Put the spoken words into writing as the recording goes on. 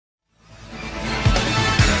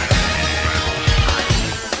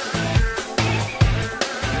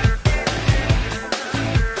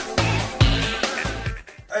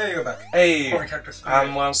Hey,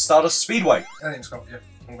 Calling on Stardust Speedway. Everything's got, yeah.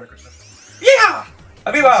 All very good stuff. Yeah!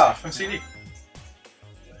 Aviva! From CD.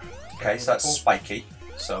 Okay, so that's spiky,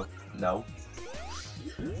 so no.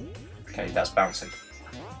 Okay, that's bouncy.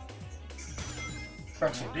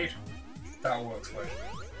 Bouncy indeed. That'll work explosion.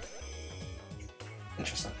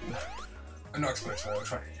 Interesting. Not explosion, I'll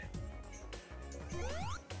try it.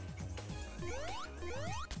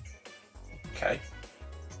 Okay.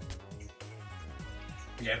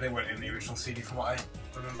 Yeah, they weren't in the original CD from what I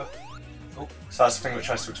remember. Oh. So that's the thing that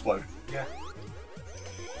tries to explode. Yeah.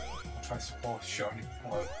 I'll try to pour shit on you.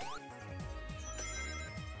 Hello.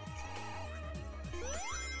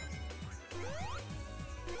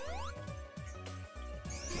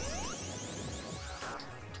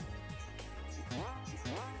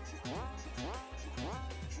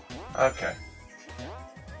 Okay.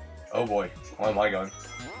 Oh boy, where am I going?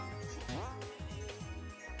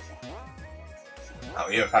 Oh,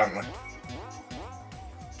 you apparently.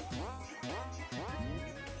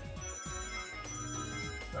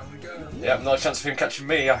 There we go. Yep, not a chance of him catching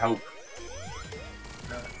me, I hope.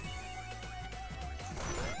 No.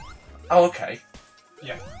 Oh, okay.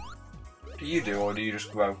 Yeah. Do you do, or do you just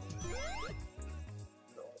grow?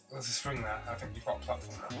 There's a string there. I think you've got a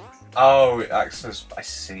platform there. Oh, it acts as... I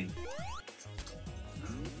see.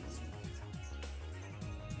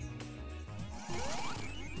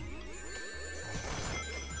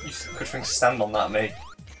 Good thing to stand on that, me.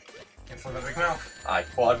 In front of that big mouth. I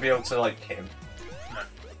thought I'd be able to, like, hit him. No.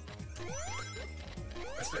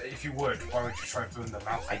 If you would, why would you try and ruin the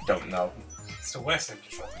mouth? I don't know. It's the worst thing to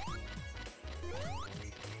try.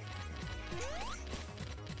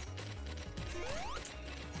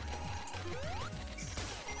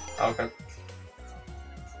 Okay.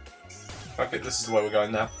 Okay, this is the way we're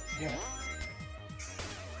going now. Yeah.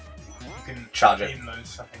 You can charge it. aim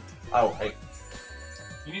those, I think. Oh, hey.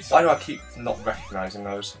 You need to... Why do I keep not recognising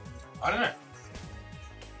those? I don't know.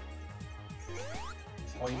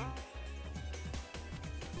 Boing.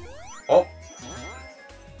 Oh!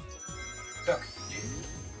 Duck.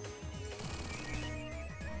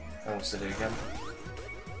 I want to do it again.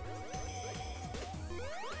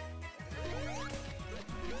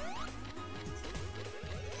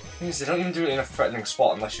 The thing is, they don't even do it in a threatening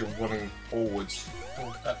spot unless you're running forwards.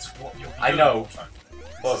 Well, that's what you'll be I doing know. all the time.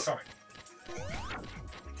 But- It's Sonic.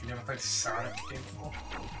 You never played a Sonic game before?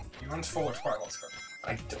 He runs forward quite a lot, Scott.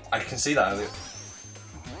 I can see that, Elliot.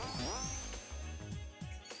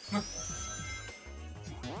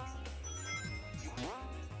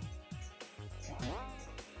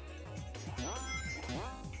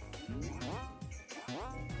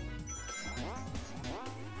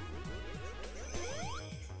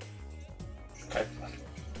 Okay.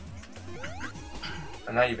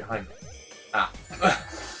 And now you're behind me. Ah.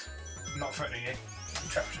 Not threatening you.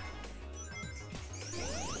 Trapped you.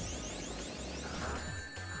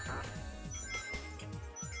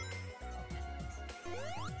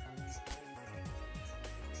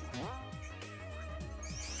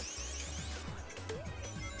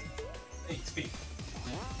 Hey, speed.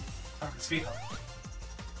 Speed up.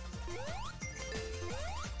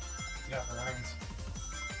 Yeah, the lines.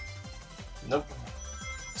 Nope.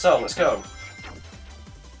 So, let's go.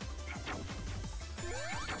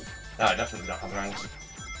 No, I definitely don't have ranks.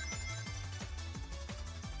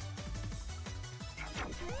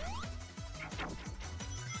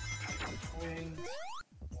 Wings.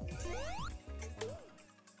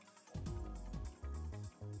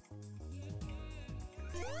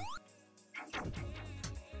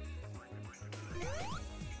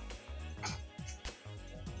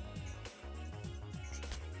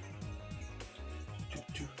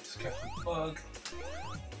 Just careful with the bug.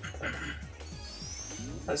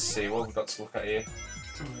 Let's see what we've got to look at here.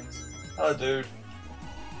 2 wings. Hello, dude.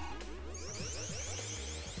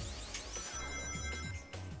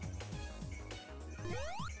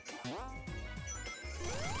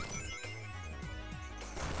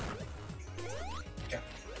 Yeah.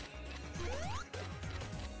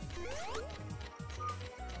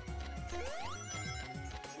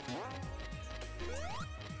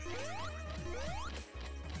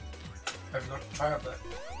 Have you got to try up there?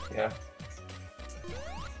 Yeah.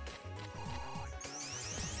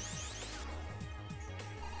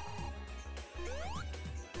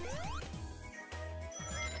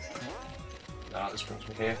 Ah, this brings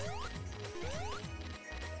me here.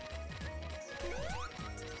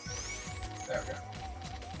 There we go.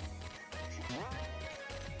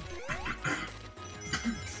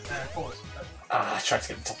 Forward. Ah, I tried to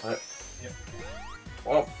get the top of it. Yep.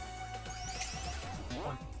 Well.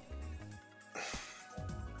 One.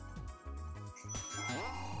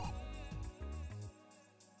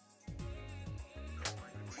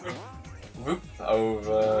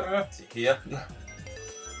 Is it here?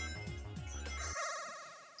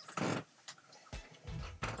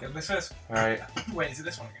 Get this first. Right. Wait, is it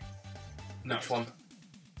this one again? No. Which one?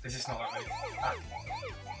 This is not that many. Ah.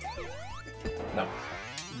 No.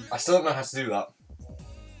 I still don't know how to do that.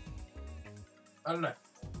 I don't know.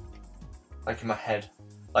 Like in my head.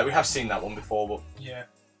 Like we have seen that one before, but Yeah.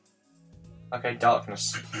 okay,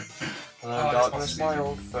 darkness. Hello, Oh, darkness, my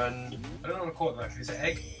old friend. I don't know what to call it though. Is it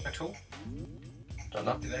egg at all? Don't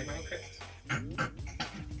know. Did egg make it?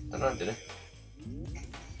 Don't know, did it?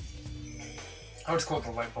 I would call it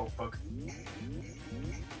the light bulb bug.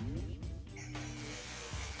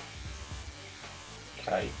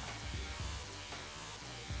 Okay.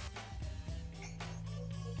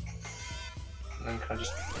 And then can I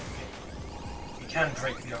just... You can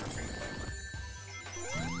break the other thing.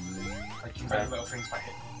 Like you can break little things by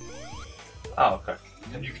hitting. Oh, okay.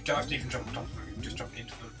 And you can after you can jump on top of them, you can just jump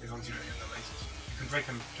into them as long as you don't hit the lasers. You can break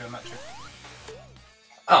them to a match.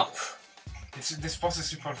 Oh. This boss is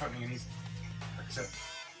super unfriendly and easy. Like I said.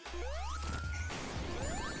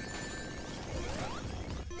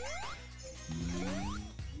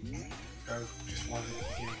 Go just one at the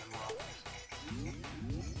beginning and one after.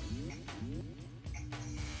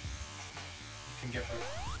 You can get both.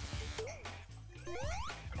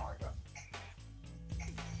 Not like that.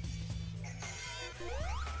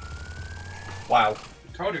 Wow. I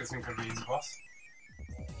told you it was an incredibly easy boss.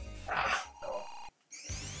 Ah.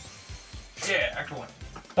 Yeah, Act 1.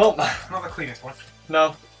 Oh. Not the cleanest one.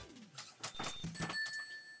 No.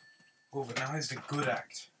 Oh, but now is the good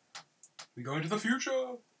act. We go into the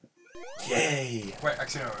future! Yay. Wait,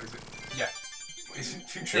 actually no, is it? Yeah. Is it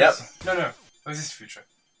future? Yep. No. Oh, is this future?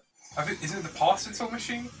 Isn't it the past it's all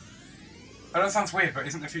machine? I know it sounds weird, but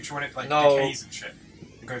isn't the future when it like decays and shit?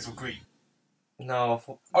 It goes all green. No.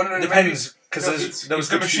 Oh no, it depends, because there was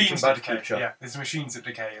the good future and machines that bad decay. future. Yeah, there's machines that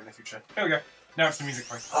decay in the future. Here we go. Now it's the music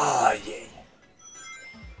voice. Ah, yay.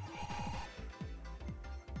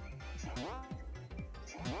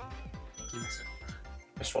 You missed it.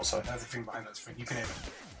 Just what, sorry? There's a thing behind that screen. You can aim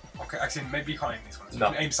it. Okay, actually, maybe you can't aim these ones. No.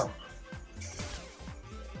 You can aim some of them.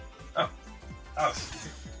 Oh. Oh.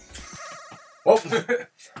 Whoa.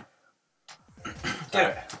 Get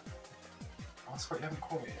it. Oh, that's what you haven't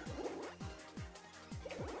caught it yet.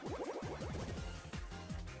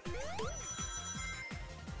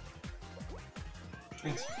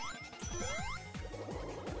 Thanks.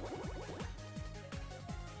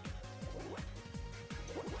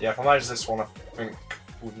 Yeah, if I manage this one, I think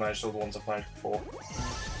we've managed all the ones I've managed before.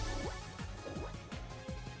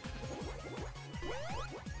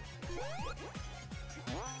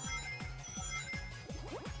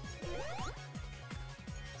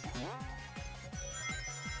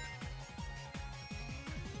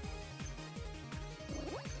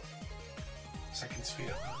 Second speed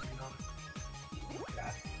up.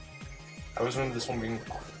 Yeah. I always remember this one being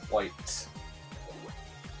quite...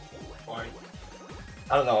 Why?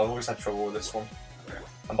 I don't know, I've always had trouble with this one. Okay.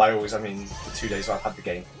 And by always, I mean the 2 days where I've had the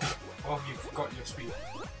game. Well, you've got your speed.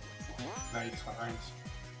 Now you just want irons.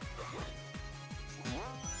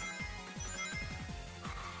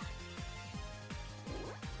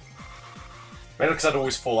 Maybe because I'd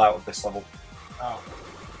always fall out of this level. Oh.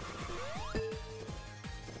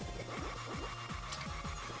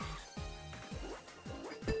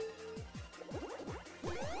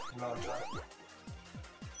 No, try it.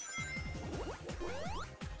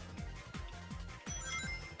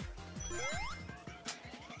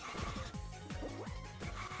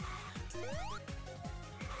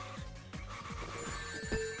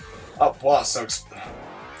 Oh, wow, that's so... Sorry.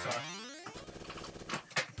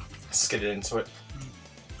 Skidded into it.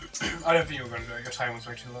 I don't think you were going to do it. Your time was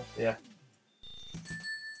way too low. Yeah.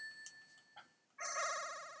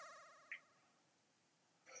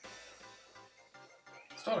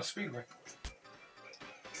 Start a speedway.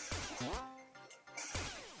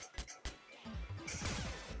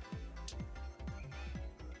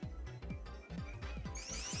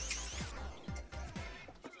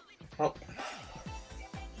 Well.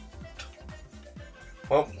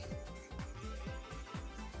 Well.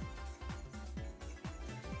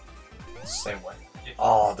 Same way. Yeah.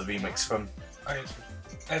 Oh, the remix from... Oh, yes.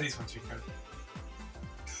 These ones you can.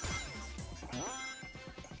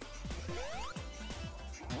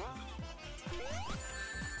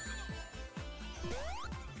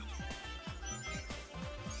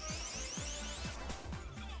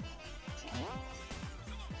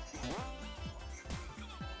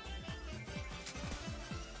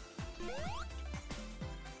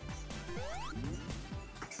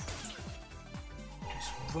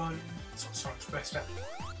 Just run. That's what Sonic's best at.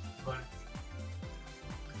 Run.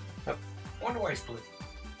 Yep. I wonder why he's blue.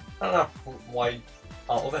 I don't know why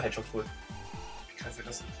aren't other hedgehogs wood? Because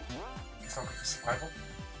it's not good for survival.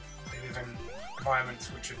 They live in environments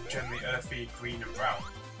which are generally earthy, green and brown.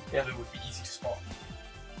 Yeah. Blue would be easy to spot.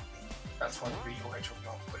 That's why the real hedgehog's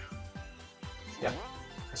not blue. Yeah.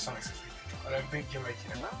 Because Sonic's a free hedgehog. I don't think you're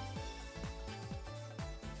making it now.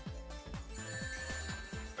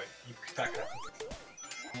 But that can happen.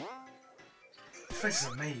 This place is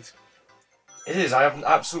a maze. It is. I have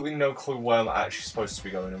absolutely no clue where I'm actually supposed to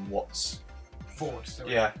be going and what's. Forward. So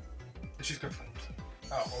Yeah. let's just go forward.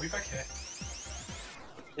 Oh, are we back here?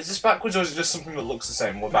 Is this backwards or is it just something that looks the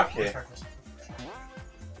same? We're back No, it's here. backwards.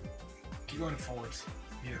 Keep going forwards.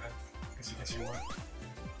 Yeah, then. Because I guess you won't.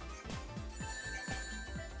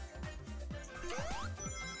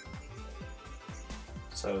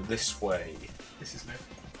 So this way. This is new.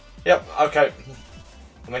 Yep. Okay.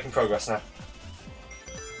 We're making progress now.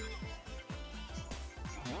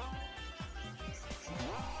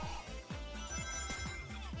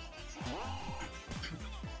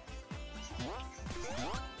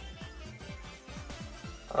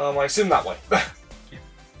 I assume that way.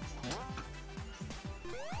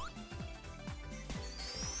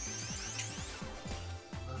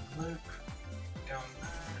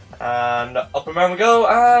 And up and around we go,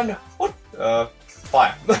 and what?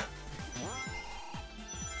 Fire. Do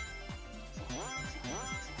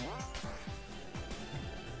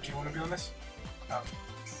you want to be on this? Oh.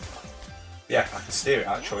 Yeah, I can steer it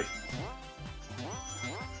actually.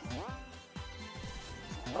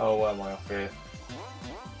 Oh, where am I off here?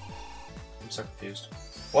 I'm so confused.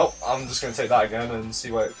 Well, I'm just going to take that again and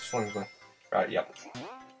see where it swings me. Right, yep.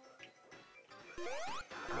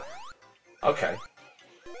 Okay.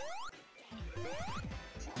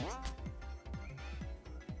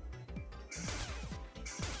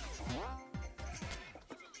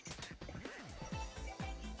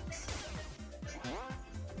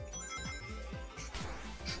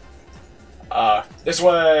 This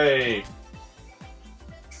way!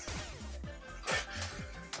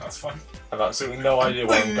 That's fun. I have absolutely no idea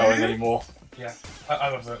where I'm going anymore. Yeah, I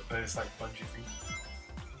love those like bungee things.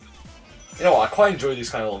 You know what, I quite enjoy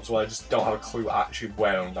these kind of levels where I just don't have a clue actually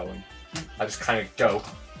where I'm going. I just kind of go.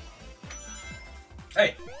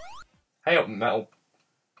 Hey! Hey up, metal.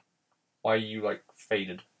 Why are you, like,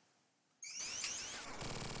 faded?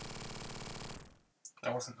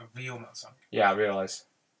 That wasn't a real Metal Sonic. Yeah, I realise.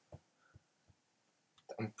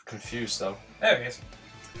 I'm confused though. There he is.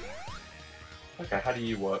 Okay, how do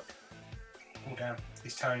you work? Oh damn,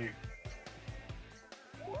 he's telling you.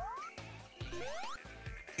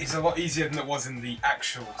 It's a lot easier than it was in the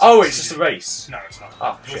actual... Oh, it's just a race? No, it's not.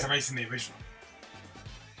 Oh, it was shit. a race in the original.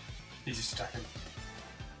 He's just attacking.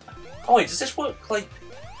 Oh wait, does this work like...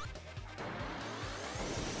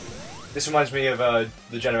 This reminds me of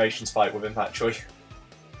the Generations fight with him actually.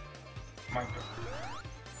 Might go.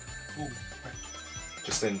 Ooh, right.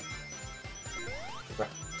 Just in...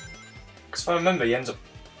 Because if I remember, he ends up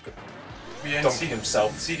dunking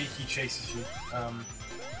himself. In CD, he chases you.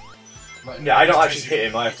 Yeah, I don't actually hit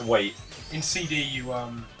him, I have to wait. In CD, you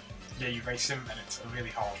you race him, and it's really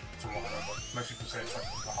hard from what I remember. Most people say it's like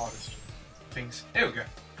one of the hardest things. There we go.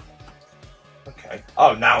 Okay.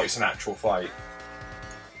 Oh, now it's an actual fight.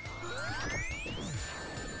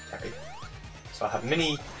 Okay. So I have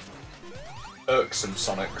mini irksome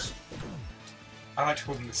Sonics. I like to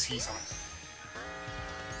call them the Ski Sonic.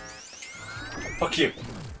 Fuck you.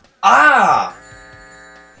 Ah!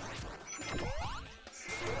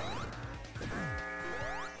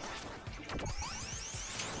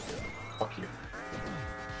 Fuck you.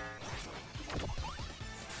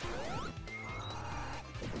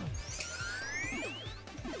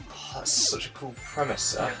 Oh, that's such a cool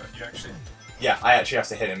premise. Yeah, but you actually... Yeah, I actually have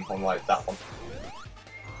to hit him on like that one.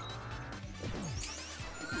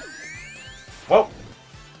 Well.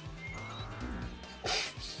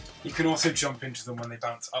 You can also jump into them when they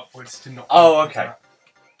bounce upwards to not... Oh, okay.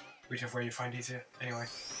 Whichever way you find easier. Anyway,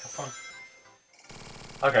 have fun.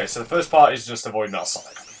 Okay, so the first part is just avoid Metal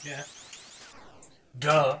Sonic. Yeah.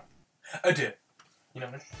 Duh. A duh. You know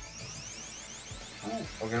what I mean? Ooh,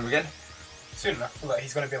 we're gonna begin? Soon enough. Look,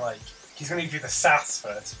 he's gonna be like... He's gonna give you the sass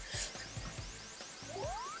first.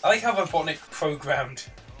 I like how Robotnik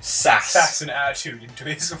programmed sass and attitude into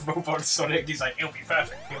his robot Sonic. He's like, it'll be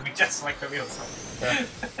perfect. It'll be just like the real Sonic.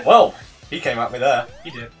 Yeah. Well, he came at me there. He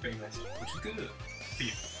did, but he missed, which is good. For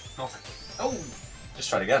you. Nothing. Oh! Just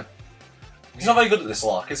try it again. He's not very good at this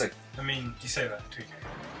lark, is he? I mean, you say that too.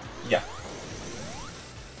 Yeah.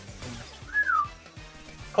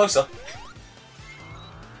 Closer.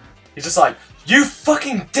 He's just like, you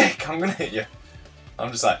fucking dick, I'm gonna hit you.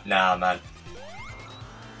 I'm just like, nah, man.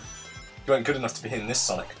 You weren't good enough to be hitting this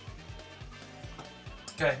Sonic.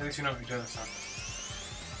 Okay, at least you know what you're doing this time.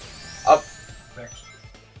 Up. Next.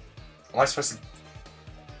 Am I supposed to...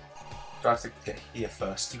 Do I have to get here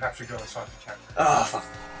first? You have to go as far as you can. Ah, fuck.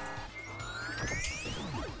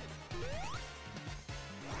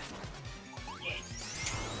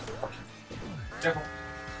 Devil.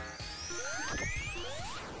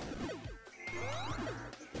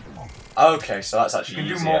 Okay, so that's actually You can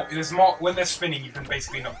do easier. more. There's more. When they're spinning, you can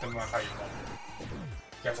basically knock them out how you want.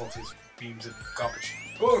 Careful with his beams of garbage.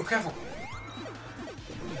 Oh, careful!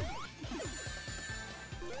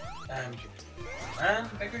 And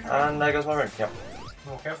there goes your And there goes my ring, yep.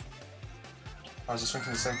 More careful. I was just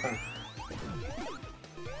thinking the same thing.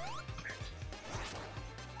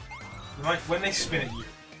 You might, when they spin at you,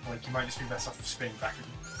 like you might just be best off spinning back at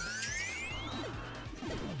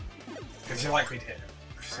them. Because you're likely to hit them.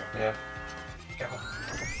 So. Yeah. Careful.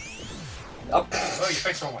 Oh, Oh, you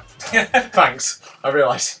faced the wrong way. thanks. I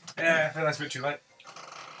realise. Yeah, I feel that's a bit too late.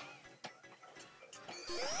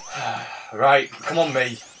 Right, come on,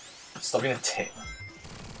 me. Stop being a tit.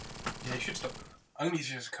 Yeah, you should stop. I'm going to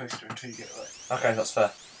use you as a coaster until you get it right. Okay, that's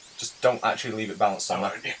fair. Just don't actually leave it balanced on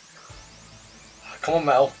there. Yeah. Come on,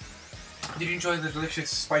 Metal. Did you enjoy the delicious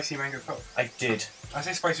spicy mango coke? I did. I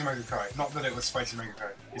say spicy mango curry, not that it was spicy mango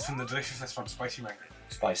curry. It's from the delicious restaurant Spicy Mango.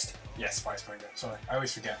 Spiced. Yes, spiced mango. Sorry, I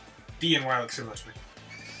always forget. D and Y look similar to me.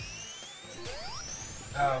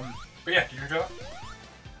 But yeah, did you enjoy that?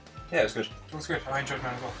 Yeah, it was good. It was good. I enjoyed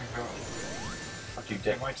mine as well. Thank you very much. Fuck you, dick.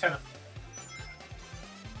 Get my tenner.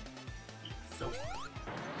 You filth.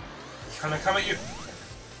 He's gonna come at you.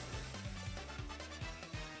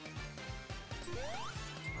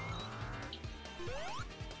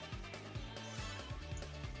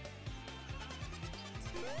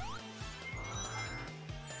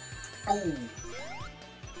 Oh!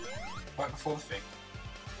 Right before the thing.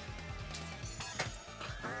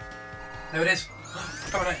 There it is.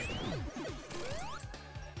 Coming at you.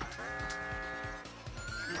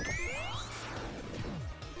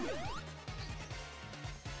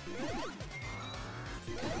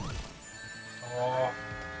 Oh.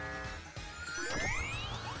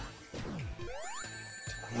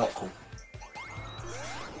 Not cool.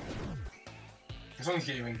 As long as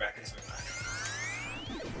you get your ring back, it's not bad.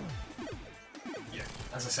 Yeah,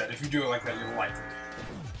 as I said, if you do it like that, you're likely.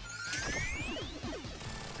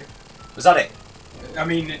 Was that it? I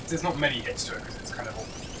mean, there's not many hits to it because it's kind of all.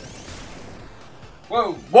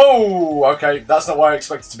 Whoa! Whoa! Okay, that's not what I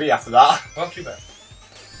expected to be after that. Well, too bad.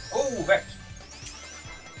 Oh, Vex!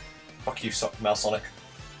 Fuck you, Mel Sonic.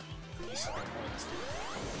 You suck.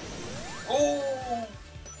 Oh!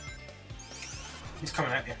 He's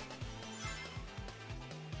coming at you.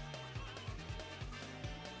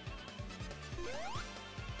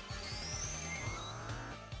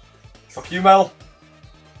 Fuck you, Mel.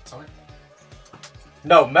 Sorry?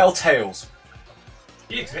 No, Mel Tails.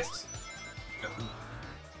 He exists.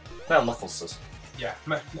 Mel Knuckles does. Yeah,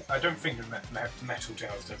 I don't think of Metal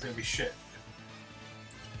Tails does. It'll be shit.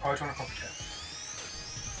 Oh, do you want to copy tail?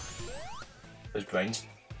 There's brains.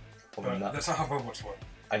 Probably not. That's not how robots work.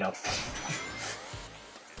 I know.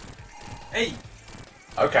 Hey!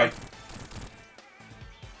 Okay.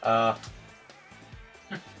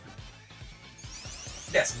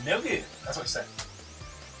 That's no good. That's what I said.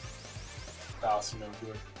 That's no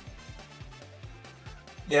good.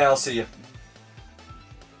 Yeah, I'll see you.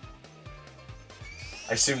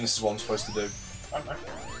 I assume this is what I'm supposed to do. I don't know.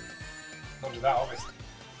 Not do that, obviously.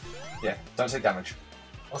 Yeah, don't take damage.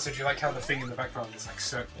 Also, do you like how the thing in the background is like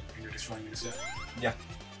circling and you're just running in a circle? Yeah.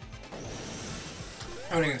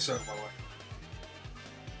 Running in a circle, by the way.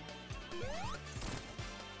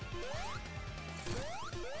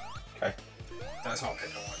 Okay. That's not a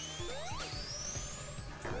hit, don't worry.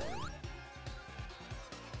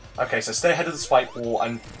 Okay, so stay ahead of the spike wall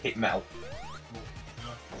and hit Metal.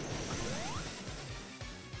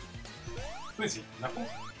 Who is he? Knuckles?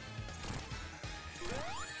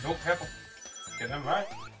 Oh, careful. Get them right.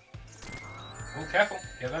 Oh, careful.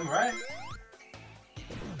 Get them right.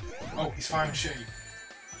 Oh, he's firing shit at you.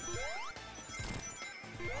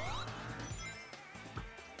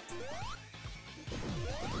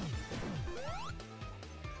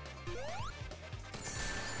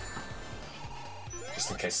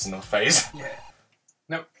 Just in case it's another phase. Yeah.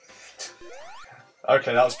 Nope.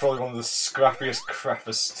 Okay, that was probably one of the scrappiest,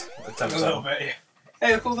 crappest attempts A little ever. bit, yeah.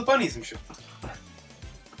 Hey, look all the bunnies and shit.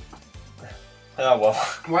 Oh well.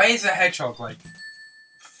 Why is a hedgehog like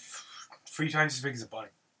 3 times as big as a bunny?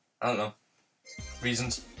 I don't know.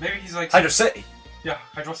 Reasons. Maybe he's like... Hydro City! Yeah,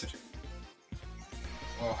 Hydrosity.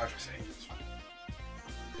 Oh, Hydrosity.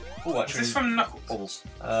 Oh, Is actually. this from Knuckles? Bubbles.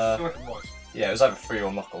 I feel like it was. Yeah, it was either 3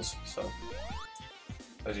 or Knuckles, so.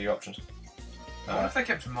 Those are your options. I wonder if they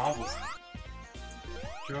kept marbles. Do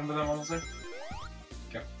you remember the marbles then?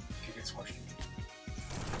 Go. Kick it squashed.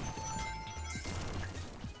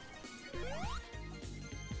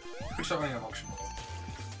 Could start running an auction.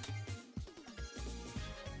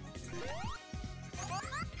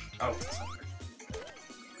 Oh, that's not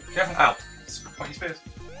good. Careful! Ow! Pointy spears.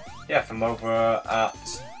 Yeah, from over at...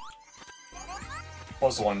 What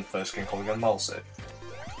was the one first game called again? Malsey?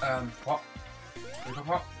 What? What are you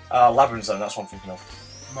talking about? Labyrinth Zone, that's what I'm thinking of.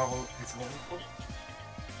 Marble, it's what it's called?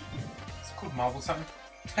 It's called Marble something.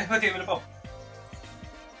 Look at him in a bowl.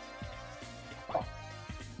 Oh.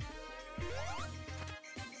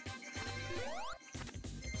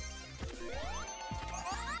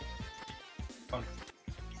 Fun.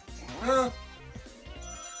 Ah.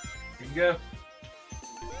 You can go.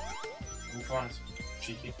 All fun. It's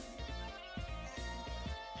cheeky.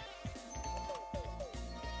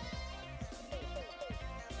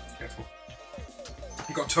 Careful.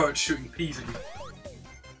 You got turrets shooting peas at you.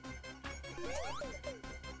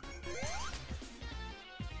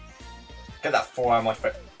 Get that 4 out of my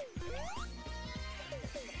foot.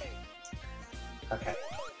 Okay.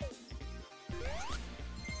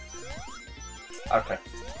 Okay.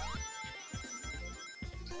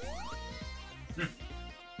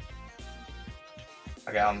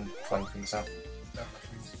 Okay, I'm playing things out.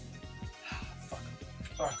 Fuck.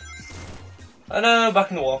 Sorry. Oh no, back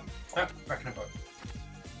in the wall. Yeah, back in the boat.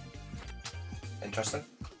 Interesting.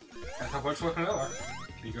 That's how boats work in the water.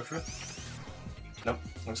 Can you go for it? Nope.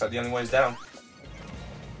 Looks like the only way is down.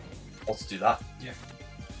 Or to do that. Yeah.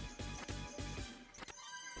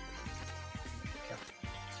 Okay.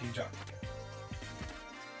 Can you jump?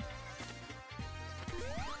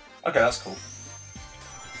 Okay, that's cool.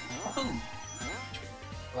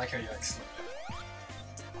 I like how you like slip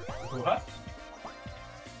down. What?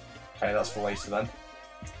 Okay, that's for later then.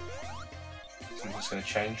 So I'm just going to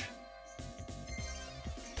change.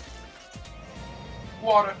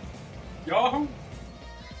 Water! Yahoo!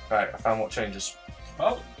 Right, I found what changes.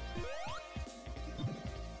 Oh!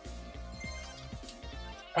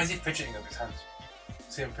 Why is he fidgeting with his hands?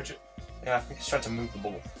 See him fidget? Yeah, I think he's trying to move the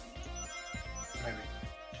ball. Maybe.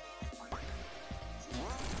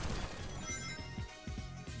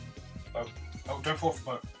 Oh. Oh, don't fall off the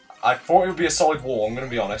boat. I thought it would be a solid wall, I'm going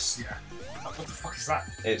to be honest. Yeah. What the fuck is that?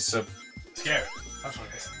 It's a... Scary. That's what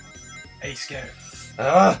it is. A scary.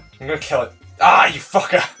 I'm going to kill it. Ah, you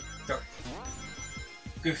fucker! Go.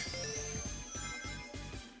 Goof.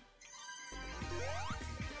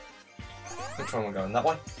 Which one am I going? That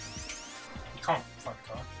one? You can't fight the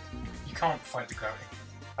car. You can't fight the gravity.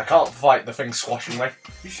 I can't fight the thing squashing me.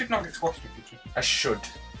 You should not get squashed in the future. I should.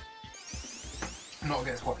 Not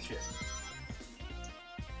get squashed, yes.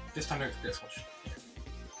 This time don't get squashed. Yeah.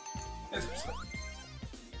 There's a slip.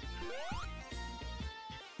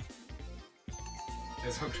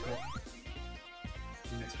 There's a hook to go.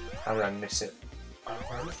 You missed it. How did I miss it? I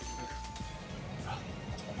don't know.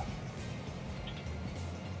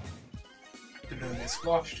 Didn't get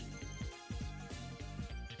squashed.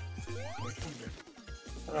 What can you do?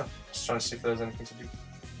 I don't know. Just trying to see if there's anything to do.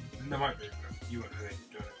 There might be, but you won't really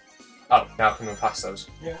do it. Oh, now I can move past those.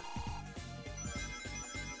 Yeah.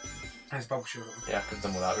 There's bubble shield on them. Yeah, I could have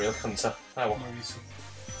done without really, couldn't I? Oh well. More useful.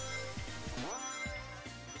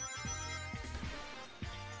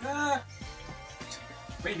 Ah!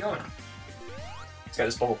 Where are you going? Let's get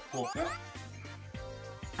this bubble. Cool. Yeah.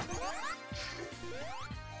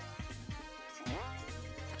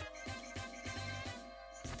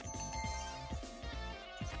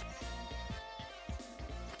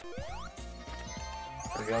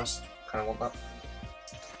 To be honest, kind of want that.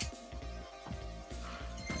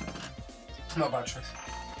 Not a bad choice.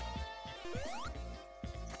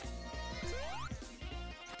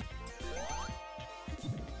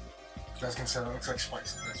 I was gonna say that looks like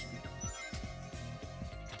spice in this food.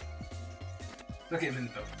 Look at him in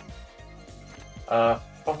the boat.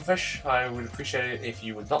 Pufferfish, I would appreciate it if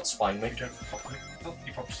you would not spine me. You don't pop me. Oh,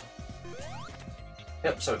 you popped yourself.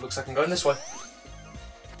 Yep, so it looks like I'm going this way.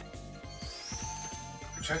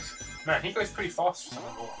 Good choice. Man, he goes pretty fast for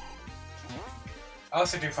someone. I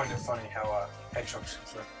also do find it funny how hedgehogs can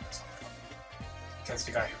swim. Because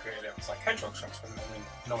the guy who created it was like, hedgehogs can swim, and then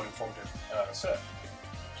no one informed him, sir.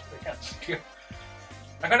 They can.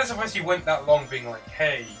 I'm kind of surprised he went that long being like,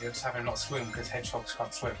 hey, you're just having not swim because hedgehogs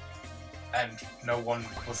can't swim. And no one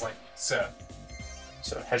was like, sir.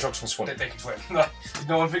 So hedgehogs can swim. They can swim. Did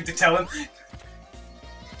no one think to tell him?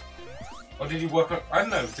 Or did he work on... I don't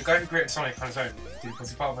know, the guy who created Sonic on his own, was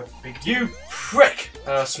he part of a big... You prick!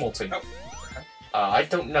 Small team. Oh, okay. I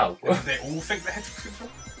don't know. Did they all think the hedgehogs could swim?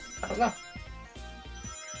 I don't know.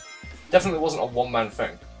 definitely wasn't a one-man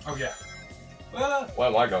thing. Oh yeah. Where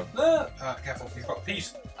am I going? Careful, he's got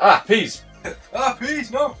peas. Ah, peas!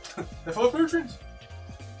 Peas, no! They're full of nutrients.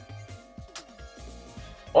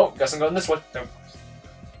 Oh, guess I'm going this way. Don't.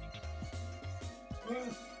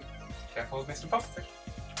 Careful, Mr. Pufferfish.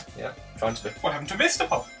 Yeah, trying to be. What happened to Mr.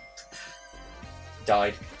 Puff?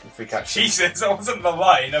 Died in free catch. Jesus, that wasn't the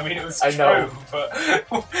line. I mean, it was I true, know. but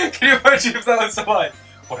can you imagine if that was the line?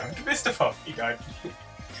 What happened to Mr. Puff? He died.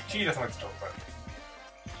 She doesn't like to talk about it.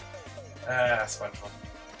 SpongeBob.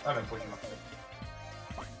 I'm in Pokemon.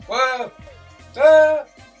 Whoa! Ah!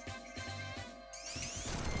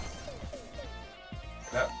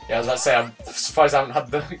 No? Yeah, as I say, I'm surprised I haven't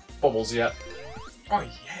had the bubbles yet. Oh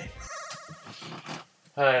yeah.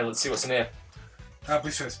 Hey, let's see what's in here.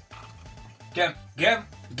 Blue Spheres. Get him! Get him!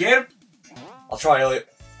 Get him! I'll try, Elliot.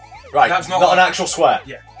 Right, That's not an actual swear.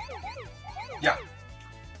 Yeah. Yeah.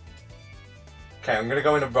 Okay, I'm gonna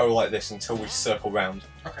go in a row like this until we circle round.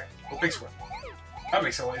 Okay. Well, big square. That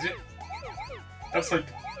makes it a lot easier. That's like...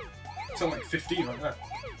 It's like 15 right there.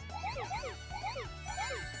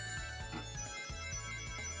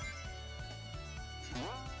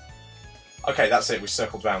 Okay, that's it, we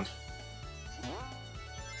circled round.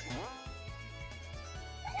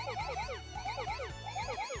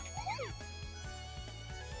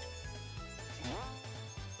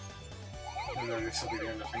 And then this will be the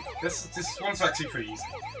end, I think. This one's actually pretty easy.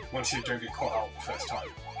 Once you don't get caught out the first time.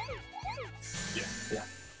 Yeah.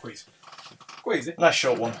 Quite easy. Quite easy. Nice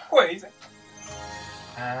short one. Quite easy.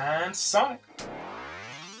 And Sonic.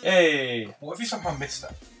 Hey! What if you somehow missed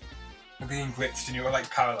that? And being glitched and you were like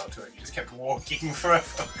parallel to it, you just kept walking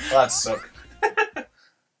forever. That'd suck.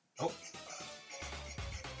 Oh.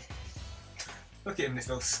 Look at him in this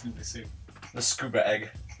little scuba suit. The scuba egg.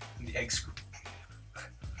 And the egg scoop.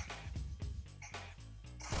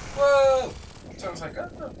 Whoa! Sounds like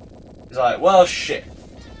He's like, well, shit.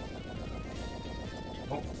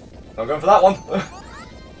 Oh, not going for that one.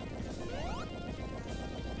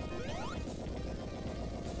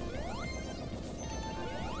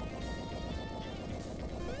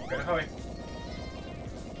 Go to hurry.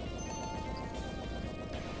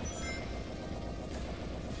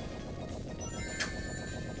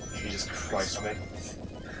 Jesus Christ, mate.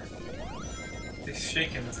 This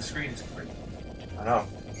shaking of the screen is great. I know.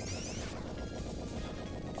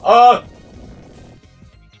 Oh!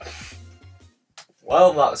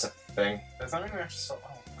 Well, that's a thing. Does that mean we have to stop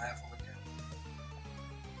level again?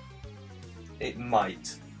 It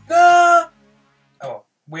might. No! Oh,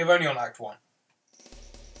 we're only on Act 1.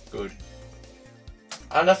 Good.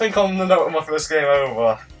 And I think on the note of my first game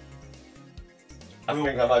over, I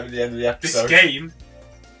think that might be the end of the episode. This game,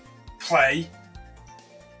 play,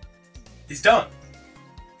 is done.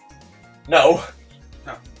 No.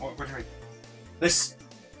 No, what do you mean? This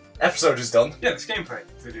episode is done. Yeah, this gameplay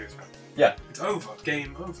video is done. Yeah. It's over.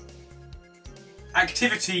 Game over.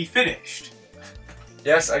 Activity finished.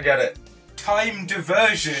 Yes, I get it. Time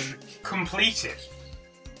diversion completed.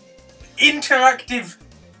 Interactive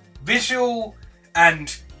visual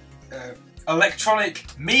and electronic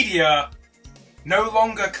media no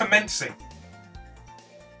longer commencing.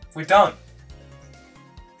 We're done.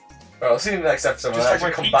 Right, I'll see you in the next episode when Just I like actually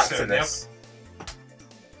my come back pizza, to this.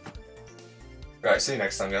 Right, see you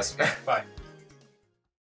next time, guys. Bye.